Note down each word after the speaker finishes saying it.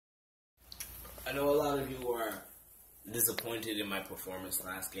I know a lot of you are disappointed in my performance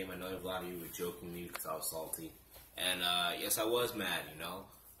last game. I know a lot of you were joking me because I was salty. And yes, I was mad, you know.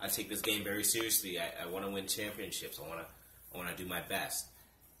 I take this game very seriously. I want to win championships. I want to do my best.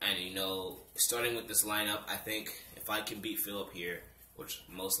 And, you know, starting with this lineup, I think if I can beat Philip here, which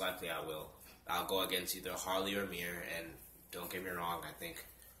most likely I will, I'll go against either Harley or Mir. And don't get me wrong, I think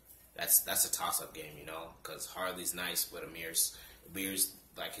that's a toss-up game, you know, because Harley's nice, but Mir's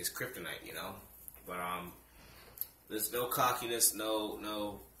like his kryptonite, you know. But there's no cockiness,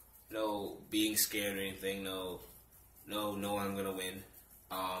 no being scared or anything. No, I'm gonna win.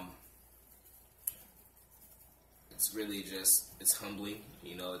 It's really just, it's humbling,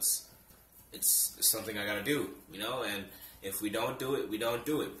 you know. It's something I gotta do, you know. And if we don't do it, we don't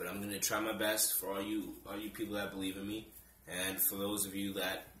do it. But I'm gonna try my best for all you people that believe in me, and for those of you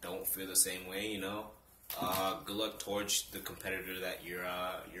that don't feel the same way, you know. Good luck towards the competitor that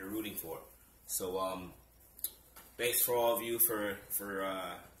you're rooting for. So thanks for all of you for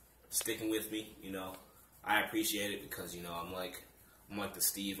sticking with me. You know, I appreciate it because, you know, I'm like the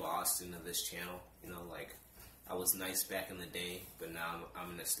Steve Austin of this channel. You know, like I was nice back in the day, but now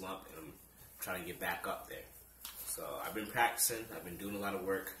I'm in a slump and I'm trying to get back up there. So I've been practicing. I've been doing a lot of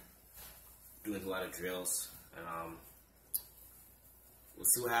work, doing a lot of drills, and we'll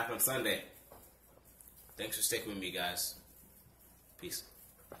see what happens on Sunday. Thanks for sticking with me, guys. Peace.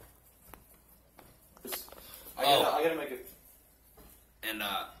 I gotta make it. And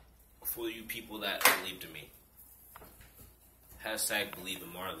for you people that believed in me, #believe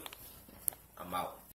in Marley. I'm out.